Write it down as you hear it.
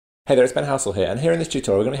Hey there, it's Ben Hassel here, and here in this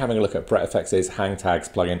tutorial we're going to be having a look at BrettFX's Hang Tags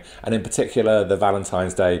plugin, and in particular the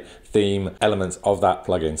Valentine's Day theme elements of that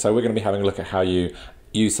plugin. So we're going to be having a look at how you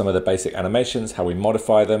use some of the basic animations, how we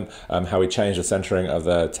modify them, how we change the centering of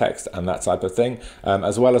the text and that type of thing,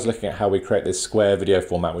 as well as looking at how we create this square video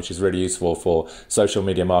format, which is really useful for social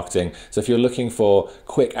media marketing. So if you're looking for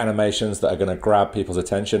quick animations that are going to grab people's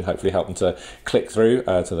attention, hopefully help them to click through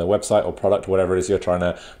to the website or product, whatever it is you're trying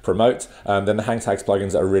to promote, then the Hang Tags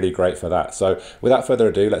plugins are really great for that. So without further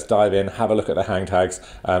ado, let's dive in, have a look at the Hang Tags,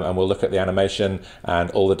 and we'll look at the animation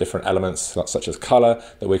and all the different elements such as color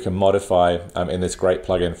that we can modify in this great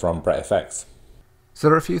plugin from BrettFX. So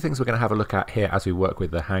there are a few things we're going to have a look at here as we work with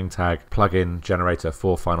the Hang Tag plugin generator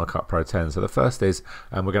for Final Cut Pro 10. So the first is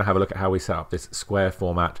we're going to have a look at how we set up this square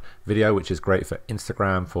format video, which is great for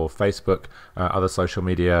Instagram, for Facebook, other social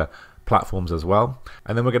media platforms as well.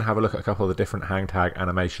 And then we're going to have a look at a couple of the different hang tag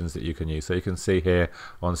animations that you can use. So you can see here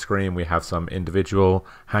on screen we have some individual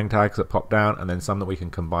hang tags that pop down, and then some that we can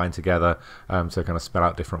combine together to kind of spell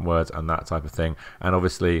out different words and that type of thing. And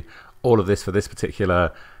obviously all of this for this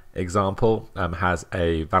particular example has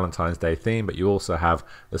a Valentine's Day theme, but you also have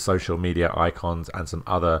the social media icons and some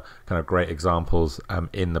other kind of great examples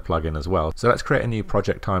in the plugin as well. So let's create a new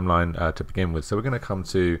project timeline to begin with. So we're going to come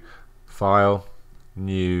to File,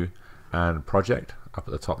 New, and Project up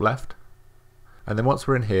at the top left. And then once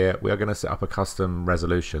we're in here, we are going to set up a custom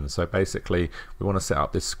resolution. So basically we want to set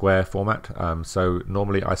up this square format. So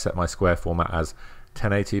normally I set my square format as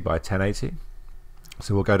 1080 by 1080.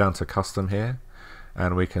 So we'll go down to custom here,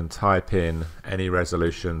 and we can type in any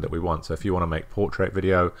resolution that we want. So if you want to make portrait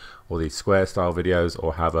video or these square style videos,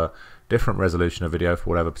 or have a different resolution of video for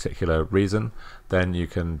whatever particular reason, then you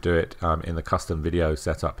can do it in the custom video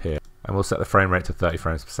setup here. And we'll set the frame rate to 30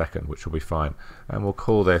 frames per second, which will be fine. And we'll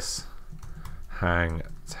call this Hang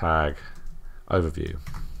Tag Overview.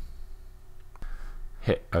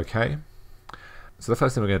 Hit OK. So the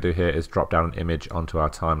first thing we're going to do here is drop down an image onto our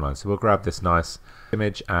timeline. So we'll grab this nice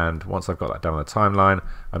image, and once I've got that down on the timeline,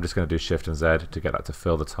 I'm just going to do Shift and Z to get that to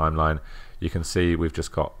fill the timeline. You can see we've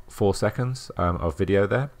just got 4 seconds of video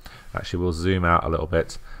there. Actually, we'll zoom out a little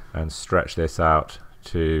bit and stretch this out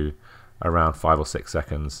to around 5 or 6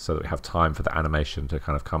 seconds so that we have time for the animation to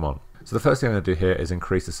kind of come on. So the first thing I'm going to do here is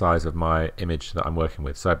increase the size of my image that I'm working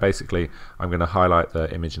with. So basically I'm going to highlight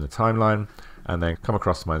the image in the timeline and then come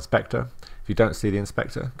across to my inspector. If you don't see the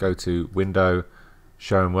inspector, go to Window,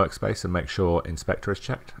 Show in Workspace, and make sure Inspector is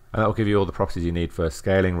checked. And that will give you all the properties you need for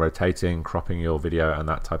scaling, rotating, cropping your video and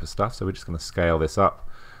that type of stuff. So we're just going to scale this up.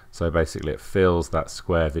 So basically it fills that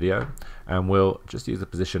square video, and we'll just use the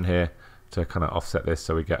position here to kind of offset this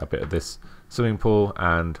so we get a bit of this swimming pool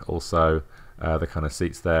and also the kind of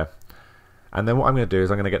seats there. And then what I'm going to do is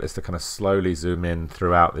I'm going to get this to kind of slowly zoom in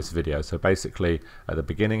throughout this video. So basically at the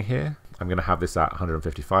beginning here, I'm going to have this at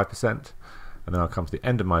 155%, and then I'll come to the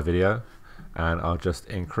end of my video and I'll just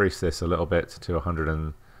increase this a little bit to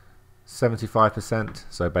 175%.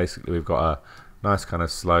 So basically we've got a nice kind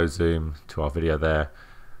of slow zoom to our video there,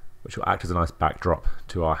 which will act as a nice backdrop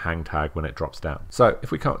to our hang tag when it drops down. So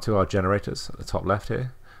if we come up to our generators at the top left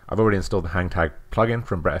here, I've already installed the Hang Tag plugin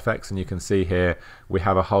from BrettFX, and you can see here we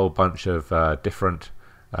have a whole bunch of different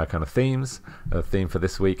kind of themes. The theme for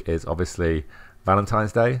this week is obviously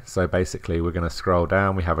Valentine's Day. So basically we're going to scroll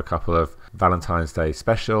down. We have a couple of Valentine's Day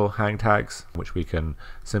special hang tags which we can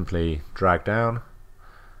simply drag down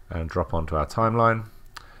and drop onto our timeline,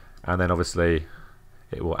 and then obviously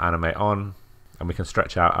it will animate on, and we can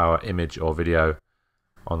stretch out our image or video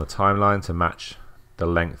on the timeline to match the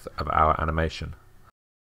length of our animation.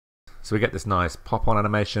 So we get this nice pop-on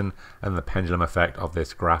animation and the pendulum effect of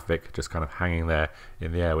this graphic just kind of hanging there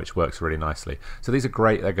in the air, which works really nicely. So these are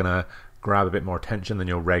great. They're going to grab a bit more attention than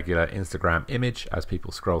your regular Instagram image. As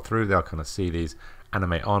people scroll through, they'll kind of see these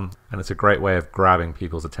animate on, and it's a great way of grabbing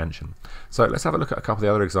people's attention. So let's have a look at a couple of the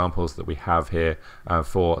other examples that we have here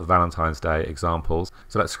for Valentine's Day examples.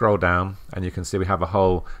 So let's scroll down, and you can see we have a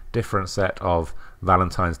whole different set of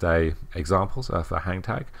Valentine's Day examples for hang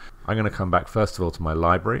tag. I'm going to come back first of all to my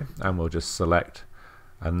library, and we'll just select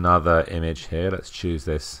another image here. Let's choose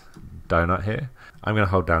this donut here. I'm going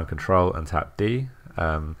to hold down Control and tap D,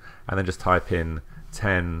 and then just type in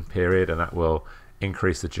 10 period, and that will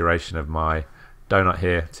increase the duration of my donut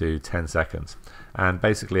here to 10 seconds. And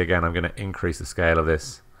basically again I'm going to increase the scale of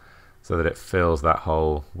this so that it fills that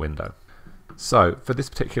whole window. So for this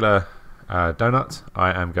particular donut,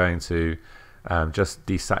 I am going to just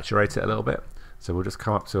desaturate it a little bit. So we'll just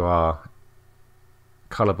come up to our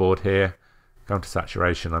color board here, go to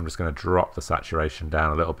saturation. I'm just going to drop the saturation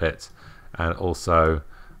down a little bit, and also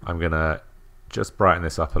I'm going to just brighten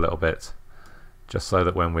this up a little bit just so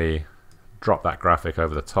that when we drop that graphic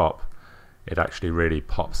over the top, it actually really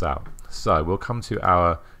pops out. So we'll come to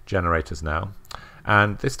our generators now,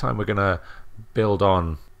 and this time we're going to build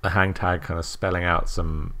on the hang tag kind of spelling out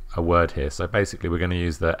a word here. So basically we're going to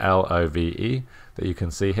use the LOVE that you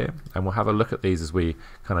can see here, and we'll have a look at these as we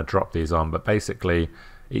kind of drop these on. But basically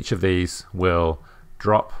each of these will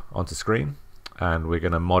drop onto screen, and we're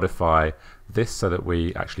going to modify this so that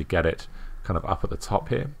we actually get it kind of up at the top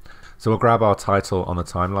here. So we'll grab our title on the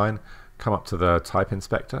timeline, come up to the type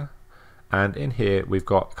inspector, and in here we've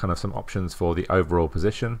got kind of some options for the overall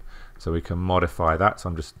position, so we can modify that. So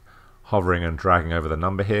I'm just hovering and dragging over the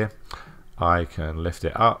number here. I can lift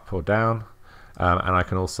it up or down, and I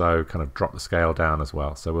can also kind of drop the scale down as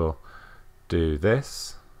well. So we'll do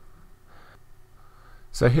this.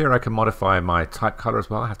 So here I can modify my type color as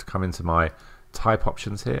well. I have to come into my type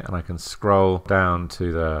options here, and I can scroll down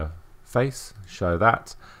to the face, show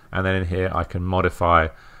that, and then in here I can modify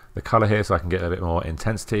the color here so I can get a bit more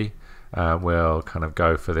intensity. We'll kind of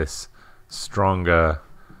go for this stronger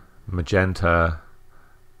magenta,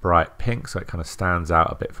 bright pink, so it kind of stands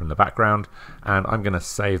out a bit from the background, and I'm going to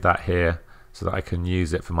save that here so that I can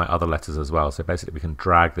use it for my other letters as well. So basically we can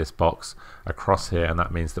drag this box across here, and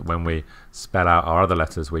that means that when we spell out our other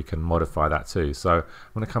letters we can modify that too. So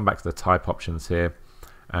I'm going to come back to the type options here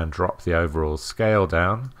and drop the overall scale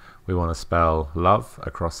down. We want to spell love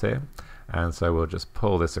across here, and so we'll just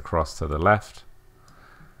pull this across to the left,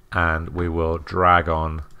 and we will drag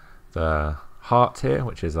on the heart here,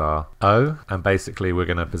 which is our O, and basically we're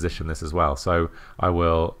going to position this as well. So I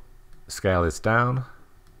will scale this down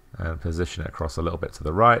and position it across a little bit to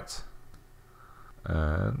the right,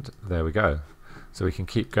 and there we go. So we can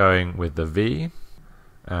keep going with the V,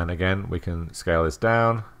 and again we can scale this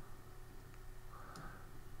down,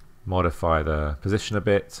 modify the position a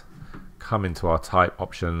bit, come into our type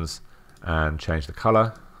options and change the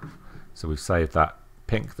color. So we've saved that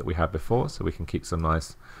pink that we had before, so we can keep some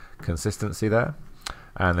nice consistency there.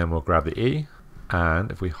 And then we'll grab the E,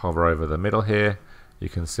 and if we hover over the middle here, you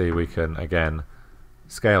can see we can again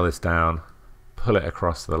scale this down, pull it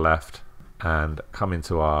across to the left, and come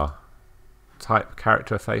into our type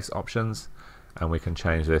character face options, and we can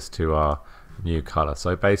change this to our new color.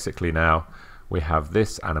 So basically now we have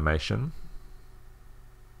this animation.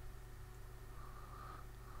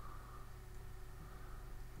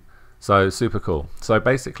 So super cool. So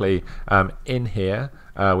basically in here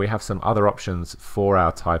we have some other options for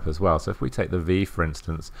our type as well. So if we take the V for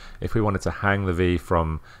instance, if we wanted to hang the V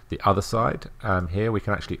from the other side, here we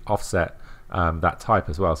can actually offset that type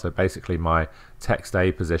as well. So basically my text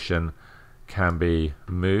A position can be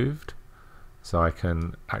moved, so I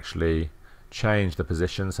can actually change the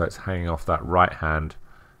position so it's hanging off that right hand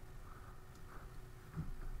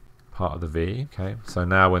part of the V. Okay, so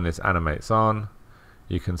now when this animates on,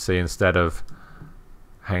 you can see instead of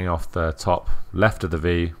hanging off the top left of the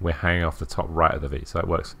V, we're hanging off the top right of the V. So it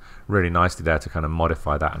works really nicely there to kind of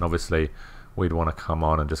modify that. And obviously we'd want to come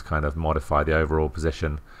on and just kind of modify the overall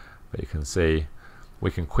position, but you can see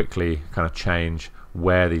we can quickly kind of change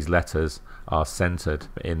where these letters are centered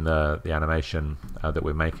in the animation that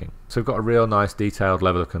we're making. So we've got a real nice detailed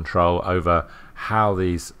level of control over how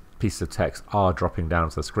these pieces of text are dropping down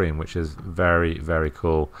to the screen, which is very, very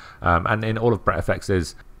cool. And in all of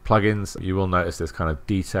BrettFX's plugins, you will notice this kind of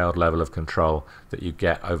detailed level of control that you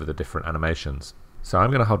get over the different animations. So I'm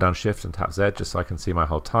going to hold down Shift and tap Z just so I can see my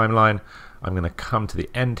whole timeline. I'm going to come to the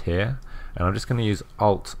end here, and I'm just going to use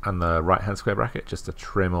Alt and the right hand square bracket just to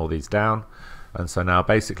trim all these down. And so now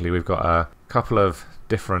basically we've got a couple of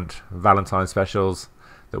different Valentine specials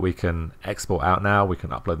that we can export out now. We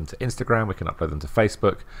can upload them to Instagram, we can upload them to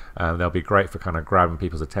Facebook, and they'll be great for kind of grabbing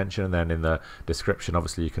people's attention. And then in the description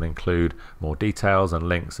obviously you can include more details and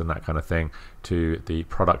links and that kind of thing to the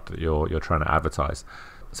product that you're trying to advertise.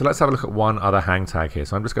 So let's have a look at one other hang tag here.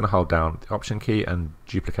 So I'm just going to hold down the Option key and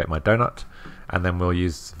duplicate my donut, and then we'll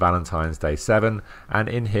use Valentine's Day 7, and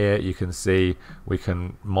in here you can see we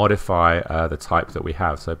can modify the type that we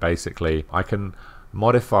have. So basically I can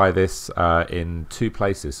modify this in two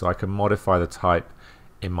places. So I can modify the type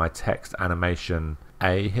in my text animation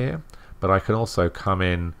A here, but I can also come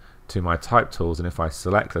in to my type tools, and if I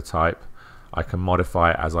select the type I can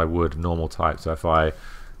modify it as I would normal type. So if I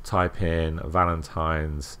type in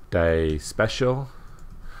Valentine's Day Special,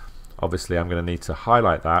 obviously I'm going to need to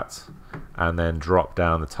highlight that and then drop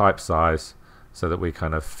down the type size so that we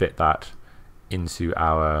kind of fit that into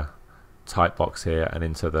our type box here and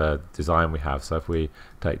into the design we have. So if we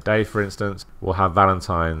take day for instance, we'll have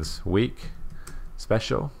Valentine's Week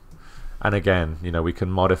Special, and again, you know, we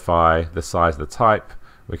can modify the size of the type,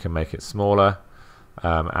 we can make it smaller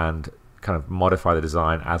and kind of modify the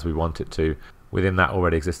design as we want it to within that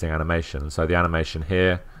already existing animation. So the animation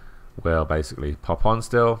here will basically pop on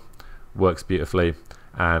still, works beautifully,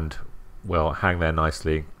 and will hang there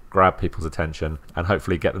nicely, grab people's attention, and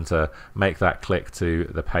hopefully get them to make that click to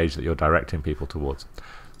the page that you're directing people towards.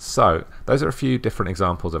 So those are a few different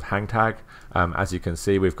examples of hang tag. As you can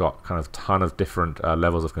see, we've got kind of ton of different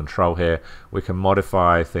levels of control here. We can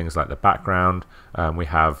modify things like the background. We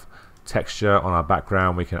have texture on our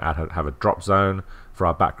background. We can have a drop zone for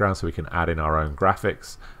our background, so we can add in our own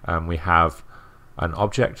graphics. We have an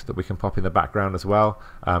object that we can pop in the background as well,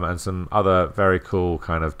 and some other very cool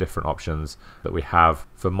kind of different options that we have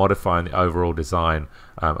for modifying the overall design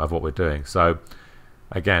of what we're doing. So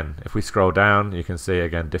again, if we scroll down, you can see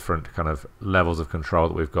again different kind of levels of control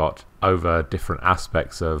that we've got over different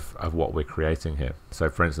aspects of what we're creating here. So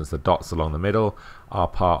for instance, the dots along the middle are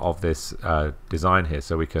part of this design here,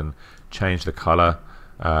 so we can change the color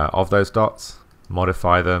of those dots,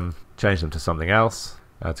 modify them, change them to something else,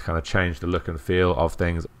 to kind of change the look and feel of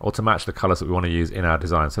things, or to match the colors that we want to use in our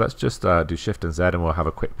design. So let's just do Shift and Z, and we'll have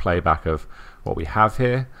a quick playback of what we have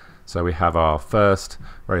here. So we have our first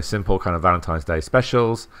very simple kind of Valentine's Day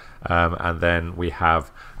specials, and then we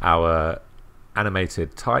have our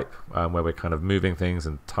animated type, where we're kind of moving things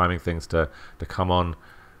and timing things to come on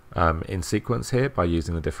in sequence here by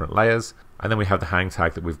using the different layers. And then we have the hang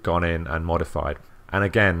tag that we've gone in and modified. And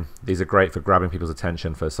again, these are great for grabbing people's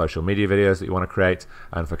attention for social media videos that you want to create,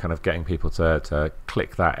 and for kind of getting people to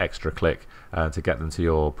click that extra click to get them to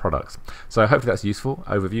your products. So hopefully that's a useful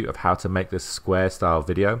overview of how to make this square style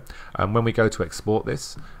video. When we go to export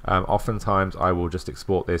this, oftentimes I will just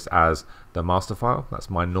export this as the master file. That's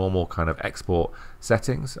my normal kind of export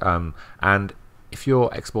settings. And if you're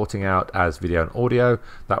exporting out as video and audio,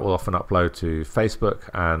 that will often upload to Facebook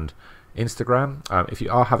and Instagram. If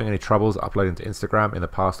you are having any troubles uploading to Instagram, in the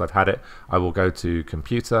past I've had it, I will go to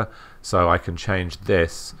computer, so I can change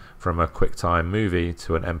this from a QuickTime movie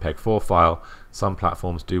to an MPEG-4 file. Some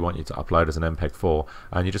platforms do want you to upload as an MPEG-4,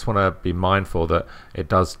 and you just want to be mindful that it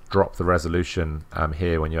does drop the resolution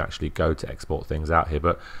here when you actually go to export things out here.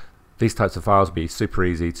 But these types of files will be super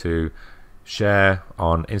easy to share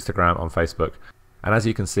on Instagram, on Facebook. And as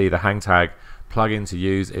you can see, the hang tag plugin to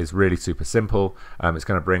use is really super simple. It's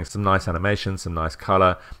going to bring some nice animation, some nice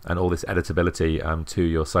color, and all this editability to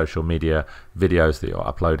your social media videos that you're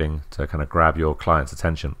uploading to kind of grab your client's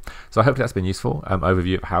attention. So I hope that's been useful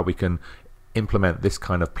overview of how we can implement this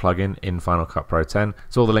kind of plugin in Final Cut Pro 10.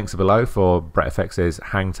 So all the links are below for BrettFX's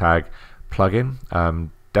hang tag plugin.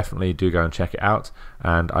 Definitely do go and check it out,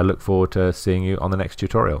 and I look forward to seeing you on the next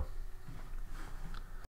tutorial.